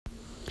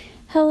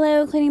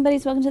Hello, cleaning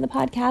buddies. Welcome to the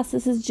podcast.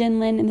 This is Jen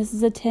Lynn, and this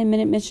is a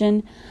 10-minute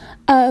mission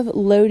of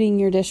loading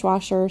your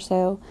dishwasher.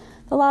 So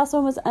the last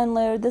one was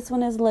unload. This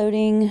one is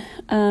loading.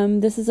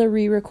 This is a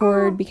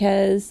re-record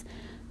because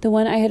the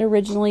one I had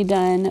originally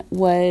done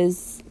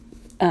was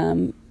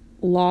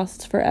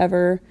lost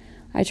forever.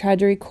 I tried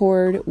to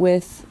record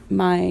with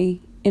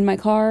in my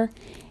car,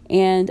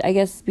 and I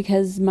guess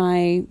because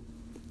my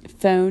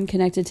phone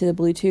connected to the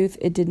Bluetooth,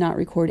 it did not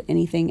record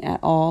anything at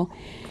all.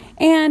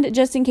 And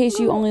just in case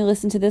you only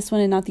listened to this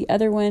one and not the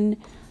other one,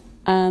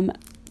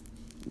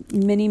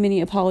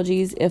 many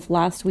apologies if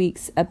last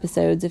week's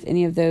episodes, if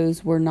any of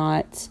those were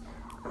not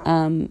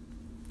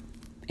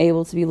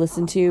able to be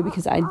listened to,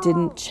 because I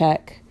didn't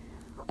check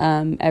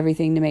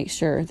everything to make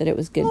sure that it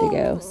was good to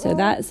go. So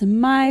that's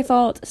my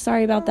fault.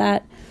 Sorry about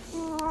that.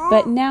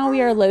 But now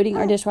we are loading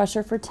our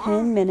dishwasher for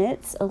 10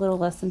 minutes, a little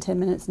less than 10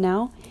 minutes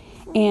now.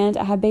 And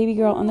I have baby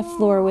girl on the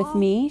floor with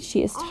me.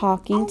 She is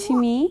talking to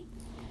me.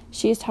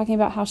 She is talking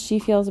about how she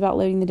feels about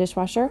loading the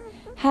dishwasher.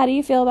 How do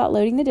you feel about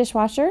loading the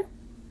dishwasher?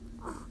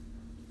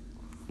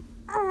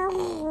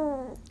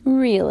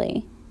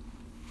 Really?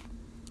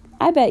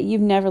 I bet you've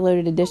never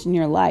loaded a dish in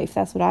your life.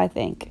 That's what I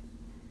think.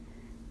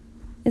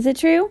 Is it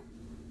true?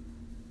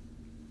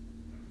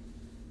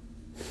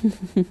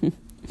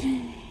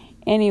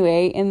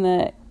 Anyway, in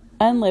the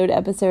unload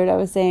episode, I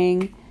was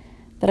saying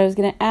that I was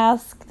going to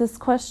ask this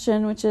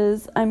question, which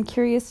is, I'm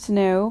curious to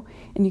know,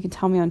 and you can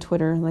tell me on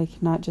Twitter,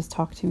 like, not just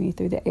talk to me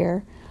through the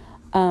air,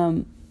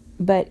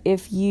 but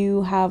if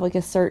you have, like,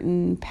 a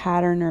certain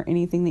pattern or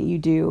anything that you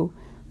do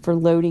for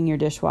loading your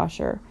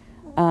dishwasher.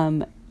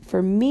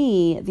 For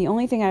me, the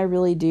only thing I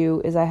really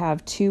do is I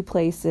have two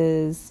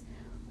places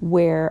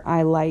where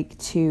I like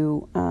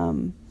to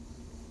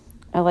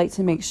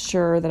make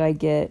sure that I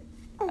get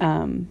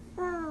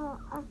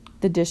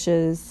the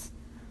dishes,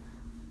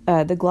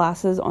 the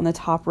glasses on the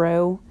top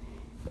row.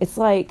 It's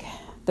like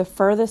the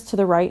furthest to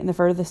the right and the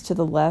furthest to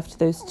the left,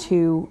 those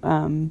two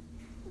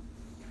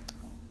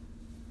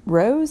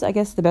rows, I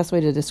guess the best way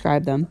to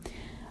describe them.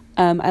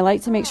 I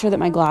like to make sure that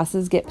my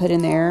glasses get put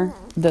in there,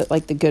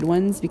 the good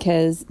ones,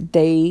 because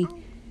they,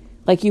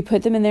 like, you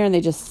put them in there and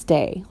they just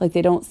stay. Like,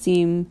 they don't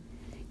seem,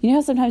 you know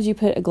how sometimes you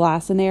put a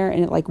glass in there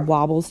and it, like,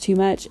 wobbles too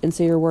much, and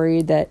so you're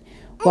worried that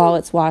while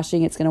it's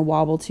washing, it's going to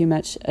wobble too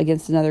much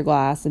against another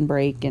glass and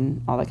break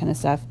and all that kind of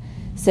stuff.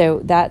 So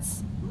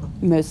that's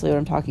mostly what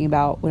I'm talking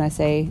about when I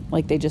say,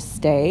 like, they just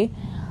stay.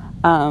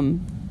 But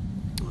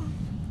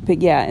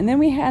yeah, and then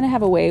we kind of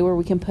have a way where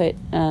we can put,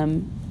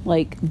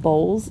 like,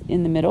 bowls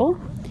in the middle.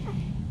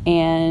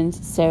 And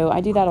so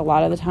I do that a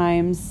lot of the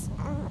times.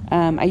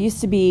 I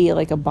used to be,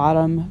 like, a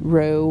bottom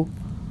row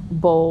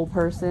bowl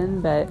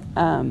person, but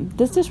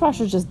this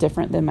dishwasher is just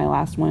different than my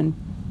last one.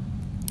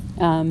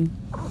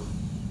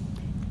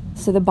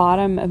 So the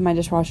bottom of my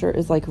dishwasher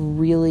is, like,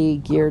 really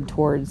geared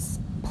towards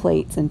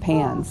plates and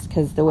pans,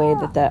 because the way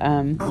that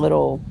the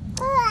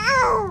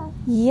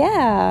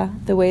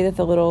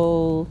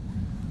little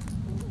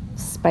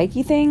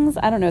spiky things,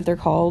 I don't know what they're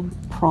called,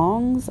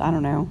 prongs, I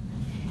don't know,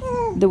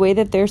 the way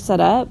that they're set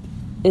up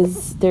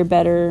is they're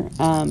better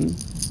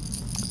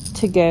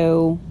to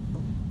go,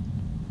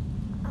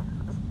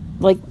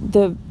 like,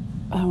 oh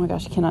my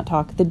gosh, I cannot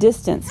talk, the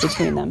distance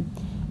between them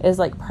is,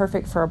 like,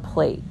 perfect for a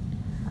plate,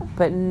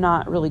 but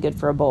not really good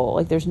for a bowl.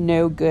 Like, there's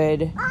no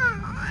good,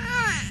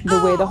 the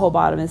way the whole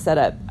bottom is set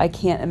up, I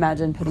can't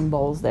imagine putting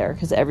bowls there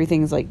because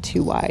everything's, like,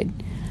 too wide.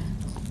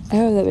 I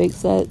hope that makes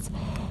sense.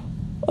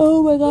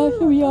 Oh my gosh,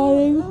 I'm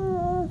yawning.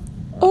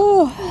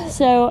 Oh,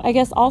 so I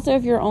guess also,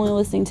 if you're only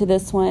listening to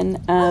this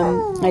one,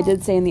 I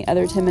did say in the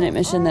other 10-minute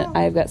mission that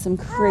I've got some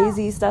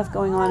crazy stuff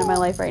going on in my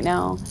life right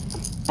now.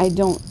 I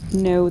don't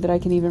know that I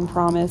can even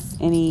promise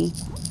any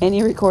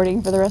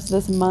recording for the rest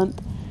of this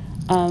month.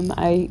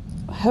 I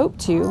hope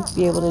to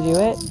be able to do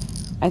it.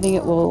 I think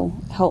it will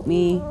help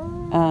me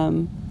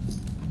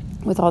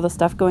with all the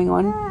stuff going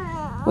on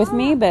with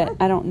me, but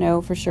I don't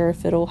know for sure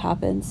if it'll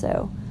happen.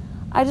 So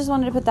I just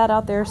wanted to put that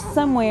out there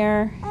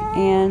somewhere,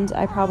 and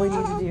I probably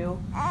need to do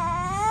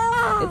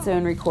its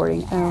own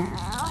recording. Oh,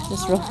 I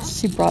just realized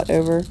she brought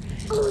over,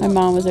 my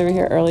mom was over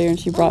here earlier and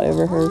she brought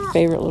over her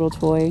favorite little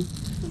toy.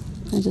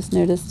 I just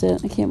noticed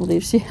it. I can't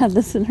believe she had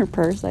this in her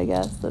purse, I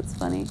guess. That's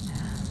funny.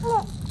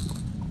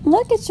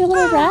 Look, it's your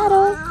little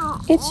rattle.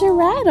 It's your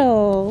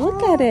rattle.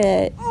 Look at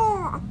it.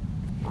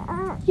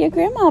 Your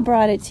grandma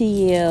brought it to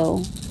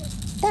you.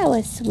 That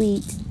was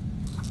sweet.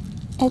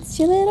 It's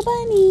your little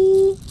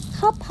bunny.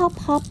 Hop, hop,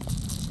 hop.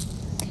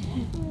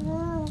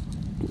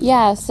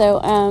 Yeah,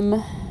 so,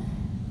 I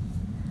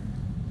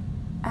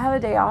have a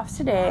day off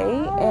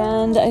today,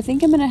 and I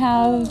think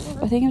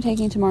I'm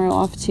taking tomorrow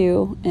off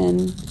too,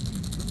 and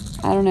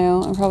I don't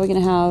know, I'm probably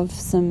going to have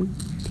some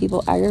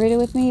people aggravated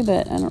with me,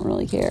 but I don't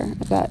really care.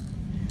 I've got,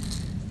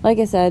 like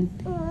I said,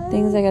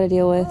 things I got to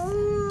deal with,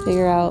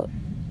 figure out,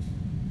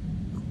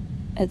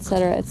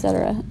 etc.,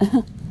 etc.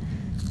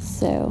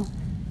 So,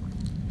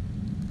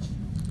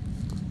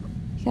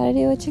 you got to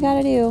do what you got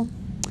to do.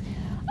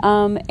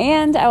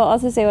 And I will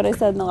also say what I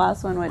said in the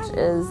last one, which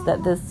is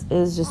that this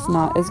is just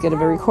not as good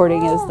of a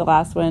recording as the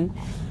last one.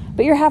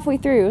 But you're halfway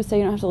through, so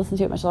you don't have to listen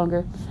to it much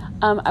longer.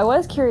 I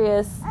was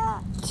curious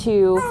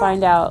to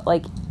find out,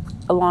 like,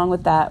 along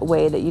with that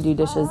way that you do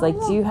dishes, like,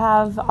 do you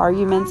have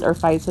arguments or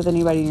fights with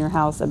anybody in your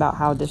house about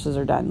how dishes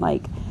are done?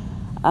 Like,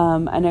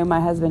 I know my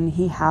husband,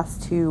 he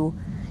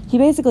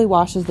basically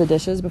washes the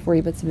dishes before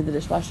he puts them in the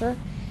dishwasher.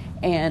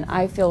 And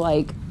I feel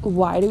like,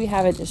 why do we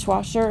have a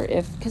dishwasher?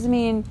 Because, I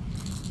mean,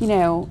 you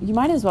know, you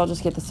might as well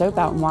just get the soap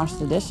out and wash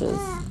the dishes.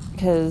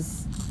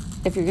 Because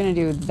if you're going to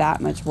do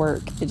that much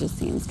work, it just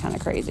seems kind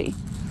of crazy.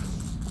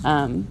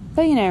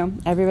 But, you know,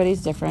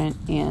 everybody's different.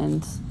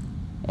 And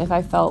if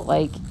I felt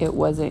like it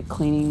wasn't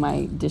cleaning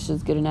my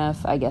dishes good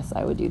enough, I guess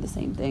I would do the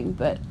same thing.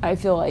 But I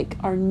feel like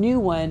our new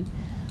one,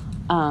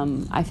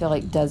 I feel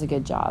like does a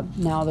good job.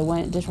 Now,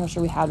 the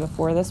dishwasher we had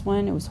before this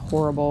one, it was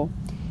horrible.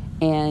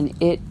 And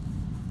it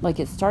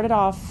started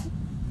off,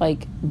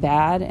 like,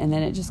 bad, and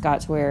then it just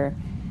got to where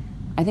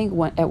I think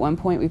at one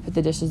point we put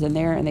the dishes in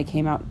there and they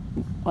came out,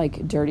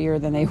 like, dirtier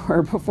than they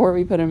were before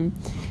we put them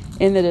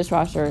in the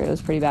dishwasher. It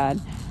was pretty bad.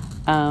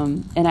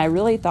 And I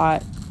really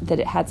thought that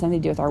it had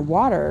something to do with our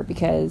water,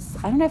 because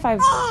I don't know if I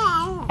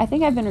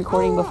think I've been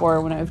recording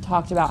before when I've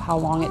talked about how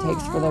long it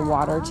takes for the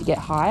water to get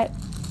hot.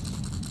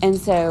 And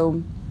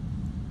so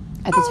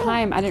at the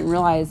time I didn't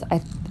realize,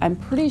 I'm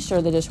pretty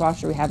sure the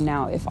dishwasher we have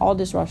now, if all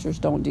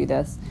dishwashers don't do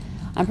this,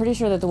 I'm pretty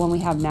sure that the one we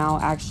have now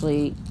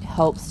actually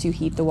helps to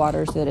heat the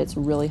water so that it's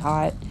really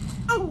hot.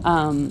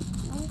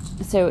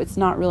 So it's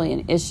not really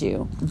an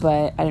issue,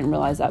 but I didn't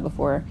realize that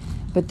before.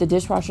 But the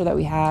dishwasher that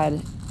we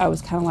had, I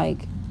was kind of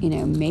like, you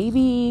know,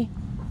 maybe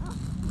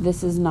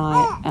this is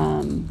not,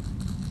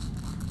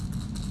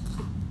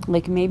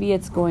 like, maybe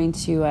it's going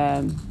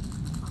to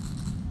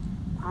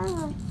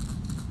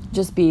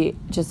just be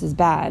just as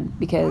bad,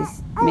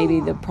 because maybe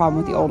the problem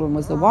with the old one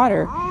was the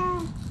water.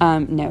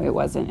 No, it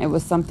wasn't. It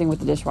was something with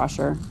the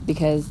dishwasher,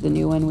 because the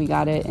new one, we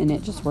got it and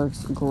it just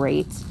works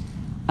great.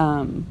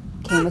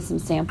 Came with some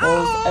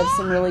samples of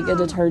some really good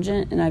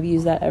detergent, and I've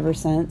used that ever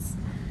since.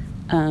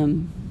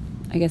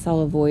 I guess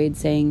I'll avoid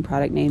saying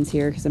product names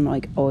here because I'm,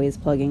 like, always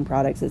plugging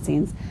products, it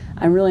seems.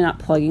 I'm really not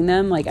plugging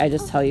them. Like, I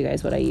just tell you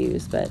guys what I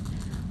use, but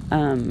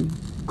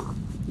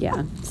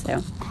yeah,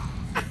 so.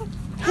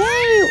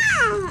 Hey,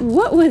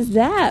 what was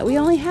that? We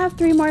only have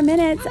 3 more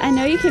minutes. I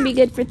know you can be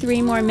good for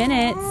 3 more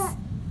minutes.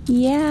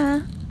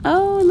 Yeah.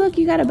 Oh, look,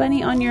 you got a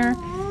bunny on your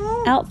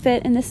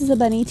outfit, and this is a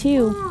bunny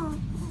too.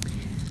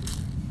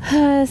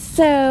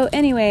 So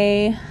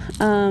anyway,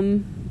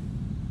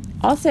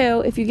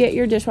 also, if you get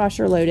your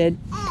dishwasher loaded,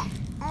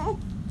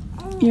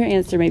 your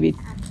answer may be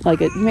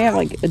you may have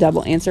like a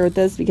double answer with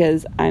this,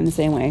 because I'm the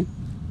same way.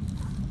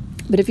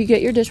 But if you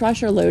get your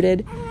dishwasher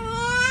loaded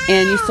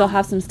and you still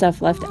have some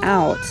stuff left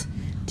out,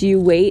 do you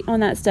wait on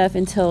that stuff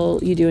until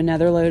you do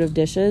another load of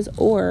dishes,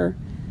 or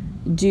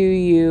do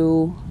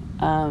you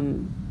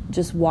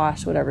just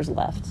wash whatever's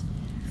left?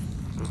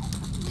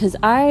 Because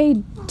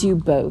I do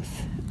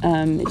both.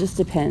 It just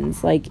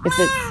depends. Like,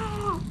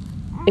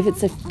 if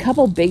it's a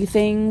couple big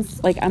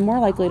things, like, I'm more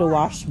likely to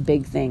wash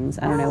big things.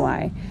 I don't know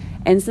why.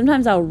 And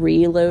sometimes I'll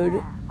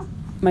reload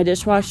my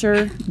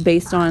dishwasher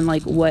based on,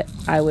 like, what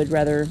I would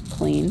rather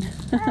clean.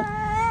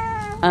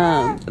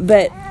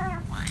 But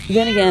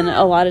then again,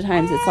 a lot of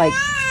times it's like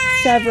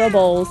several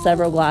bowls,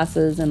 several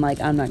glasses, and, like,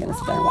 I'm not going to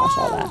sit there and wash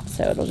all that.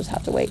 So it'll just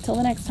have to wait till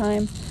the next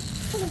time.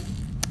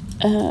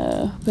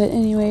 But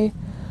anyway,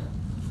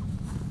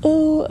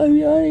 I'm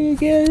yawning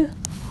again.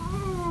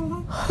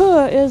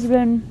 It has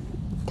been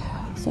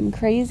some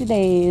crazy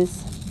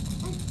days.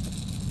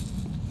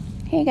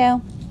 Here you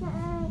go.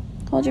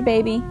 Hold your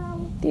baby.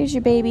 There's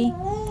your baby.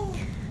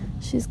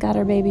 She's got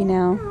her baby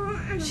now.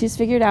 She's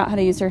figured out how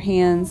to use her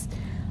hands.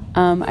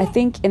 I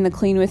think in the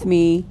Clean With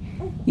Me,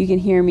 you can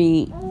hear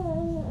me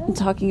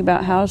talking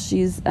about how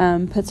she's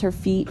puts her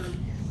feet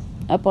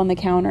up on the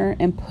counter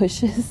and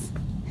pushes.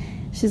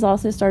 She's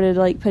also started,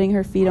 like, putting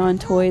her feet on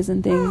toys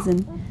and things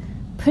and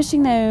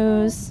pushing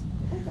those.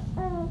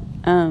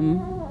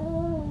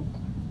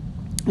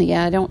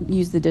 Yeah, I don't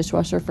use the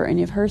dishwasher for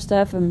any of her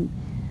stuff. I'm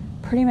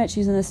pretty much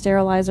using the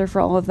sterilizer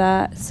for all of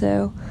that.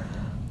 So,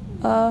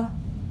 and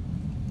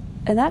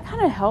that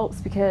kind of helps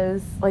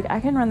because, like, I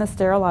can run the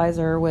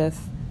sterilizer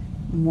with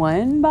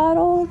 1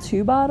 bottle,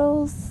 2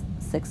 bottles,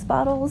 6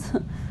 bottles,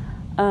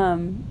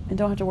 and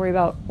don't have to worry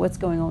about what's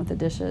going on with the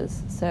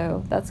dishes.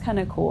 So that's kind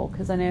of cool,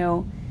 because I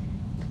know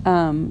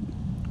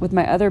with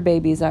my other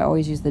babies, I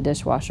always use the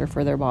dishwasher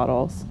for their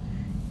bottles,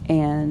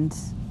 and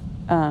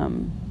I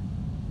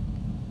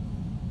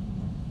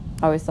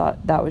always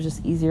thought that was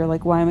just easier.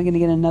 Like, why am I going to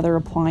get another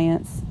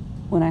appliance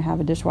when I have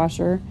a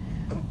dishwasher?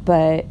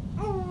 But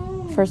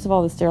first of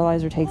all, the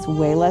sterilizer takes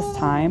way less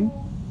time.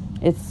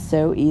 It's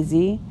so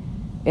easy,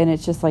 and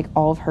it's just, like,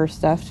 all of her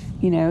stuff,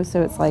 you know?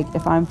 So it's like,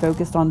 if I'm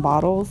focused on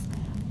bottles,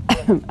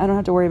 I don't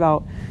have to worry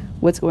about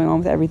what's going on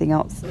with everything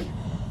else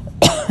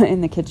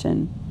in the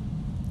kitchen.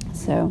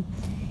 So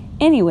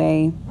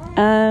anyway,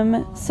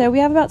 so we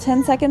have about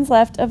 10 seconds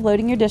left of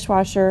loading your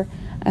dishwasher.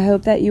 I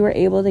hope that you were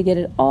able to get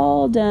it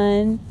all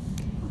done,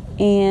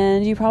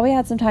 and you probably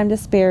had some time to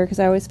spare, because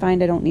I always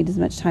find I don't need as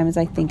much time as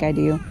I think I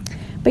do.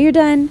 But you're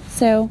done,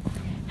 so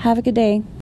have a good day.